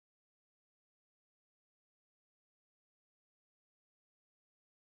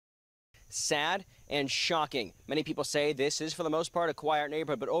sad, and shocking. Many people say this is, for the most part, a quiet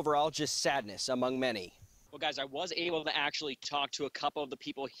neighborhood, but overall just sadness among many. Well, guys, I was able to actually talk to a couple of the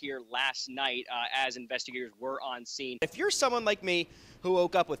people here last night as investigators were on scene. If you're someone like me who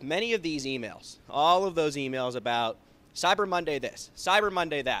woke up with many of these emails, all of those emails about Cyber Monday this, Cyber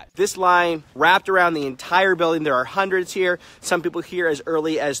Monday that. This line wrapped around the entire building. There are hundreds here. Some people here as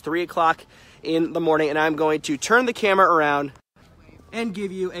early as 3 o'clock in the morning, and I'm going to turn the camera around and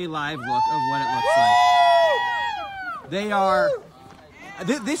give you a live look of what it looks like. They are...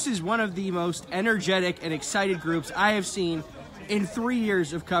 This is one of the most energetic and excited groups I have seen in 3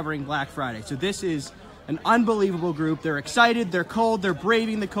 years of covering Black Friday. So this is an unbelievable group. They're excited, they're cold, they're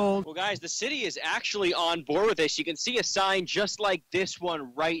braving the cold. Well, guys, the city is actually on board with this. You can see a sign just like this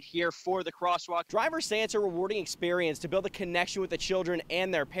one right here for the crosswalk. Drivers say it's a rewarding experience to build a connection with the children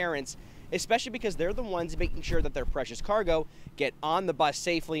and their parents, especially because they're the ones making sure that their precious cargo get on the bus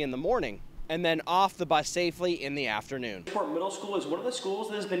safely in the morning and then off the bus safely in the afternoon. Bridgeport Middle School is one of the schools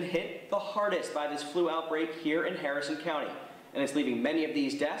that has been hit the hardest by this flu outbreak here in Harrison County, and it's leaving many of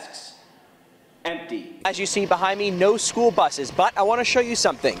these desks empty. As you see behind me, no school buses, but I want to show you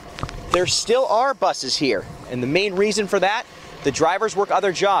something. There still are buses here, and the main reason for that, the drivers work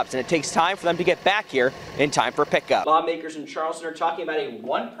other jobs, and it takes time for them to get back here in time for pickup. Lawmakers in Charleston are talking about a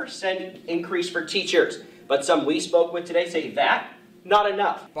 1% increase for teachers, but some we spoke with today say that not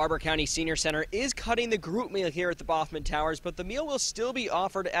enough. Barber County Senior Center is cutting the group meal here at the Bothman Towers, but the meal will still be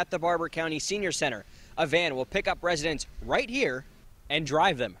offered at the Barber County Senior Center. A van will pick up residents right here and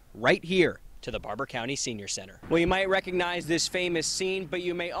drive them right here to the Barber County Senior Center. Well, you might recognize this famous scene, but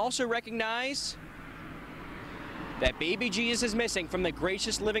you may also recognize that baby Jesus is missing from the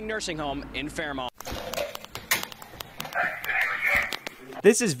Gracious Living Nursing Home in Fairmont.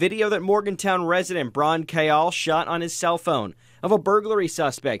 This is video that Morgantown resident Bron Kayal shot on his cell phone of a burglary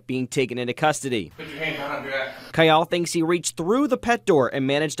suspect being taken into custody. Put your hand behind your back. Kayal thinks he reached through the pet door and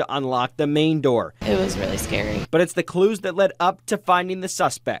managed to unlock the main door. It was really scary. But it's the clues that led up to finding the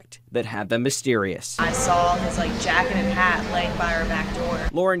suspect that had them mysterious. I saw his jacket and hat laying by our back door.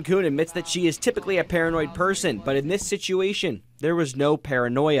 Lauren Kuhn admits that she is typically a paranoid person, but in this situation, there was no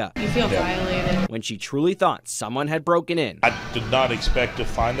paranoia. You feel violated. When she truly thought someone had broken in. I did not expect to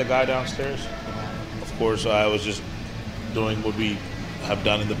find the guy downstairs. Of course, I was just doing what we have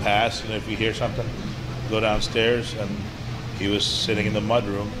done in the past, and if we hear something, go downstairs, and he was sitting in the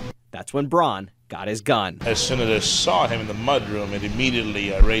mudroom. That's when Bron got his gun. As soon as I saw him in the mudroom, and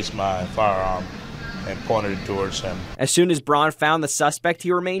immediately I raised my firearm and pointed it towards him. As soon as Bron found the suspect,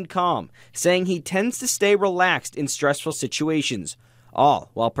 he remained calm, saying he tends to stay relaxed in stressful situations,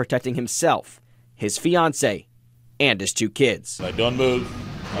 all while protecting himself, his fiancée, and his 2 kids. I don't move,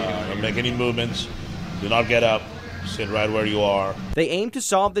 don't make any movements, do not get up. Sit right where you are. They aim to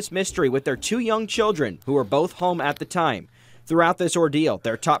solve this mystery with their 2 young children, who were both home at the time. Throughout this ordeal,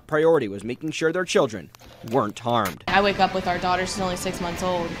 their top priority was making sure their children weren't harmed. I wake up with our daughter, she's only 6 months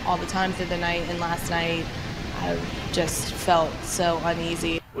old, all the time through the night, and last night I just felt so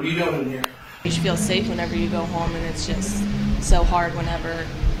uneasy. What are you doing in here? You should feel safe whenever you go home, and it's just so hard whenever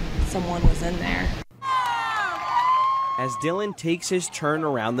someone was in there. As Dylan takes his turn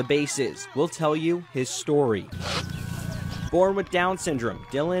around the bases, we'll tell you his story. Born with Down syndrome,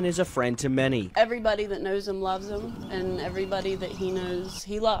 Dylan is a friend to many. Everybody that knows him loves him, and everybody that he knows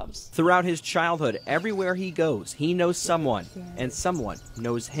he loves. Throughout his childhood, everywhere he goes, he knows someone, and someone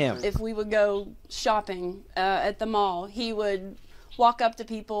knows him. If we would go shopping at the mall, he would walk up to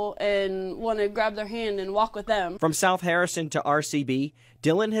people and want to grab their hand and walk with them. From South Harrison to RCB,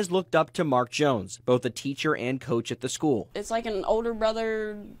 Dylan has looked up to Mark Jones, both a teacher and coach at the school. It's like an older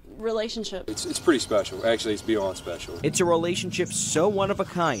brother relationship. It's pretty special. Actually, it's beyond special. It's a relationship so one of a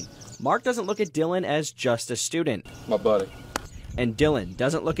kind. Mark doesn't look at Dylan as just a student. My buddy. And Dylan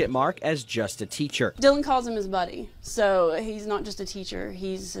doesn't look at Mark as just a teacher. Dylan calls him his buddy, so he's not just a teacher,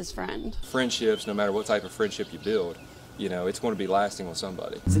 he's his friend. Friendships, no matter what type of friendship you build, you know, it's going to be lasting with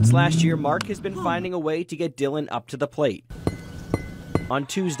somebody. Since last year, Mark has been finding a way to get Dylan up to the plate. On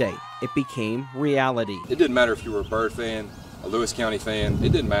Tuesday, it became reality. It didn't matter if you were a Bird fan, a Lewis County fan,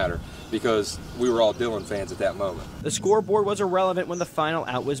 it didn't matter because we were all Dylan fans at that moment. The scoreboard was irrelevant when the final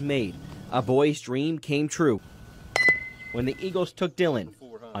out was made. A boy's dream came true when the Eagles took Dylan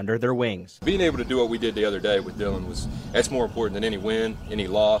under their wings. Being able to do what we did the other day with Dylan that's more important than any win, any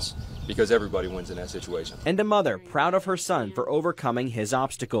loss, because everybody wins in that situation. And a mother proud of her son for overcoming his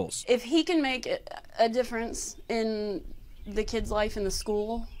obstacles. If he can make a difference in the kid's life in the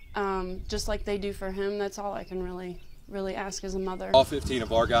school, just like they do for him, that's all I can really ask as a mother. All 15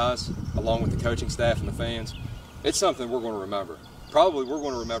 of our guys, along with the coaching staff and the fans, it's something we're going to remember. probably we're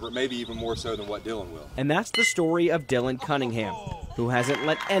going to remember it maybe even more so than what Dylan will. And that's the story of Dylan Cunningham, who hasn't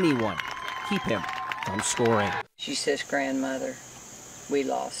let anyone keep him from scoring. She says, grandmother, we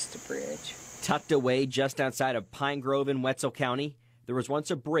lost the bridge. Tucked away just outside of Pine Grove in Wetzel County, there was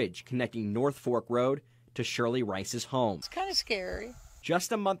once a bridge connecting North Fork Road to Shirley Rice's home. It's kind of scary.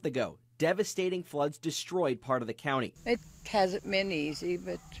 Just a month ago, devastating floods destroyed part of the county. It hasn't been easy,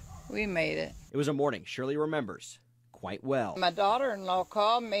 but we made it. It was a morning Shirley remembers quite well. My daughter-in-law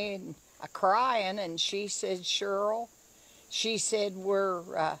called me and crying, and she said, Cheryl, she said,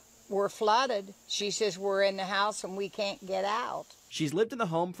 we're flooded. She says, we're in the house and we can't get out. She's lived in the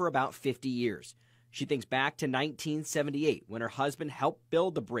home for about 50 years. She thinks back to 1978 when her husband helped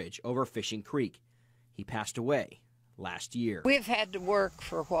build the bridge over Fishing Creek. He passed away last year. We've had to work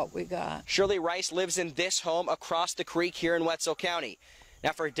for what we got. Shirley Rice lives in this home across the creek here in Wetzel County.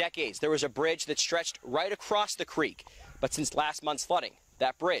 Now, for decades, there was a bridge that stretched right across the creek. But since last month's flooding,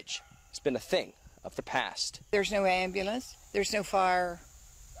 that bridge has been a thing of the past. There's no ambulance. There's no fire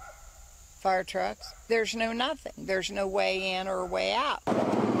trucks. There's no nothing. There's no way in or way out.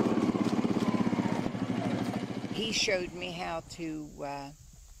 He showed me how to,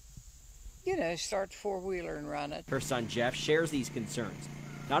 start the four-wheeler and run it. Her son Jeff shares these concerns,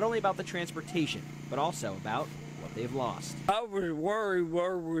 not only about the transportation, but also about what they've lost. I was worried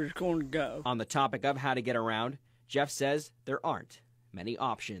where we was going to go. On the topic of how to get around, Jeff says there aren't many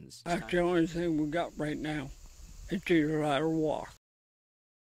options. That's the only thing we got right now. It's either ride or walk.